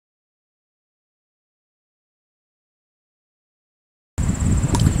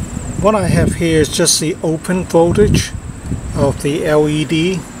What I have here is just the open voltage of the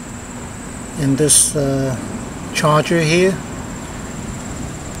LED in this charger here.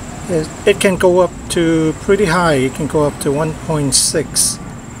 It can go up to pretty high. It can go up to 1.6,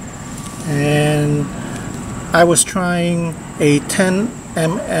 and I was trying a 10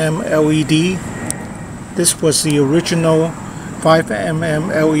 mm LED. This was the original 5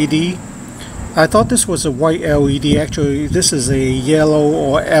 mm LED. I thought this was a white LED. Actually, this is a yellow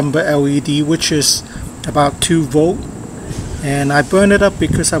or amber LED, which is about 2 volt. And I burned it up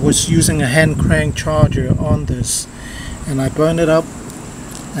because I was using a hand crank charger on this, and I burned it up.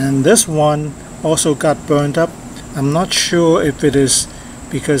 And this one also got burned up. I'm not sure if it is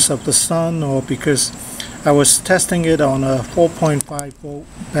because of the sun or because I was testing it on a 4.5 volt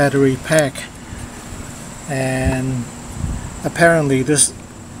battery pack, and apparently this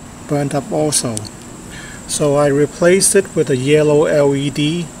burned up also. So I replaced it with a yellow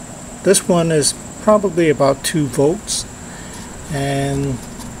LED. This one is probably about 2 volts, and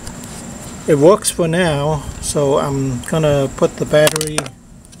it works for now. So I'm gonna put the battery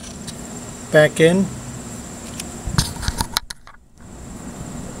back in.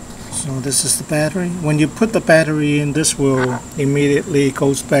 So this is the battery. When you put the battery in, this will immediately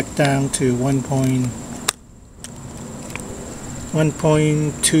goes back down to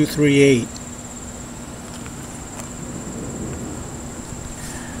 1.238.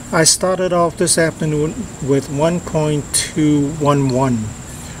 I started off this afternoon with 1.211.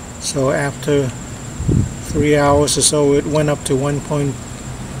 So after 3 hours or so, it went up to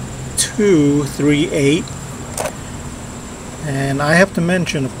 1.238. And I have to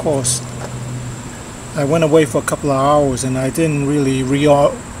mention, of course, I went away for a couple of hours and I didn't really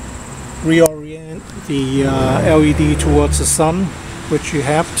reorient the LED towards the sun, which you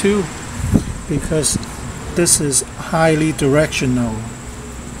have to, because this is highly directional.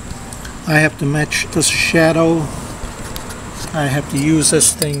 I have to match the shadow. I have to use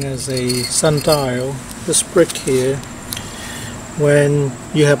this thing as a sundial, this brick here. When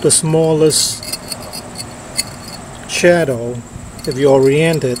you have the smallest shadow, if you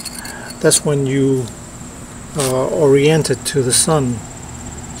orient it, that's when you orient it to the sun.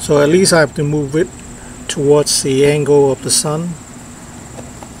 So at least I have to move it towards the angle of the sun.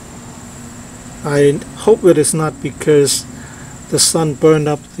 I hope it is not because the sun burned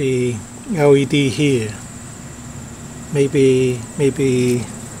up the LED here. Maybe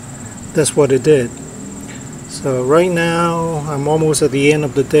that's what it did. So right now I'm almost at the end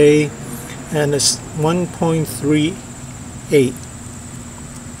of the day, and it's 1.38.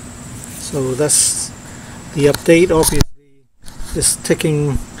 So that's the update. Obviously it's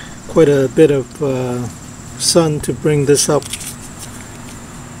taking quite a bit of sun to bring this up,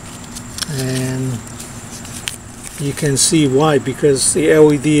 and you can see why, because the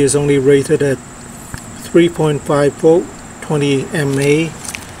LED is only rated at 3.5 volt 20 mA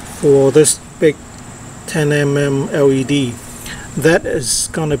for this big 10 mm LED. That is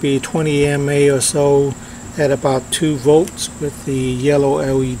going to be 20 mA or so at about 2 volts with the yellow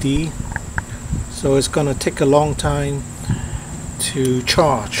LED. So it's going to take a long time to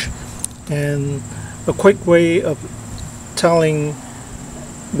charge. And a quick way of telling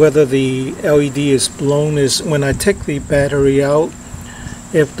whether the LED is blown is when I take the battery out.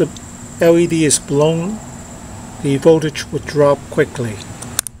 If the LED is blown, the voltage would drop quickly.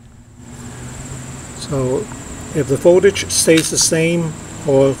 So if the voltage stays the same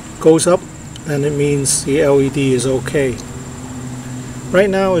or goes up, then it means the LED is okay. Right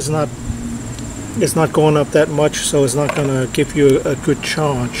now it's not going up that much, so it's not going to give you a good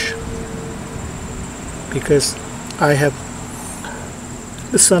charge, because I have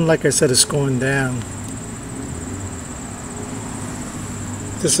the sun, like I said, is going down.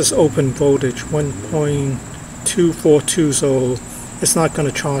 This is open voltage 1.242, so it's not going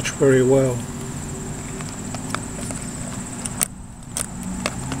to charge very well.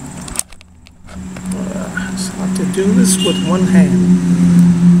 It's hard to do this with one hand.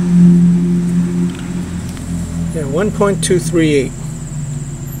 Yeah, 1.238.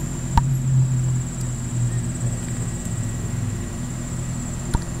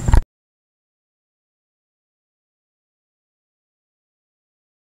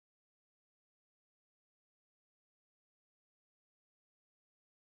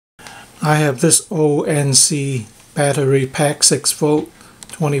 I have this ONC battery pack, 6 volt,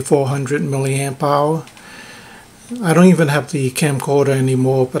 2400 milliamp hour. I don't even have the camcorder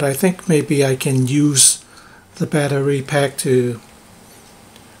anymore, but I think maybe I can use the battery pack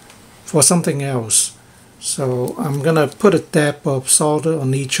for something else. So I'm gonna put a dab of solder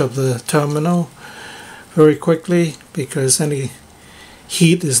on each of the terminal very quickly, because any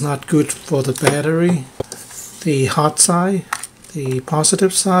heat is not good for the battery. The hot side, the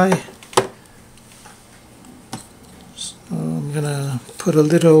positive side. So I'm gonna put a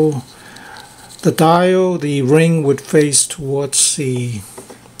little, the diode, the ring would face towards the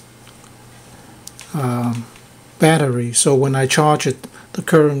battery, so when I charge it, the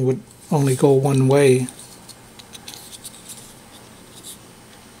current would only go one way.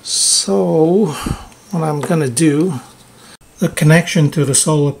 So what I'm gonna do, the connection to the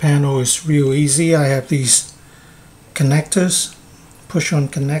solar panel is real easy. I have these connectors, push-on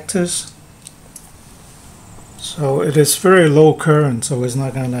connectors. So it is very low current, so it's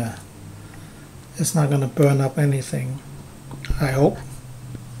not gonna burn up anything, I hope.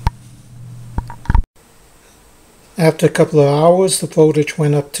 After a couple of hours, the voltage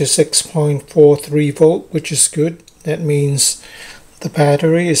went up to 6.43 volt, which is good. That means the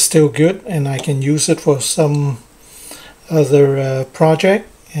battery is still good and I can use it for some other project.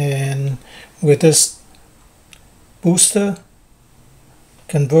 And with this booster,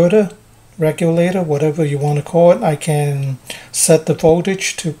 converter, regulator, whatever you want to call it, I can set the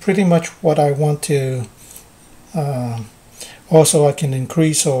voltage to pretty much what I want to. Also, I can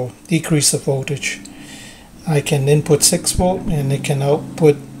increase or decrease the voltage. I can input 6 volt and it can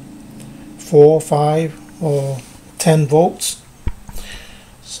output 4, 5 or 10 volts.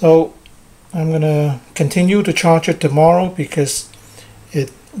 So I'm going to continue to charge it tomorrow because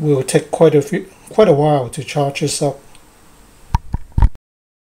it will take quite a while to charge this up.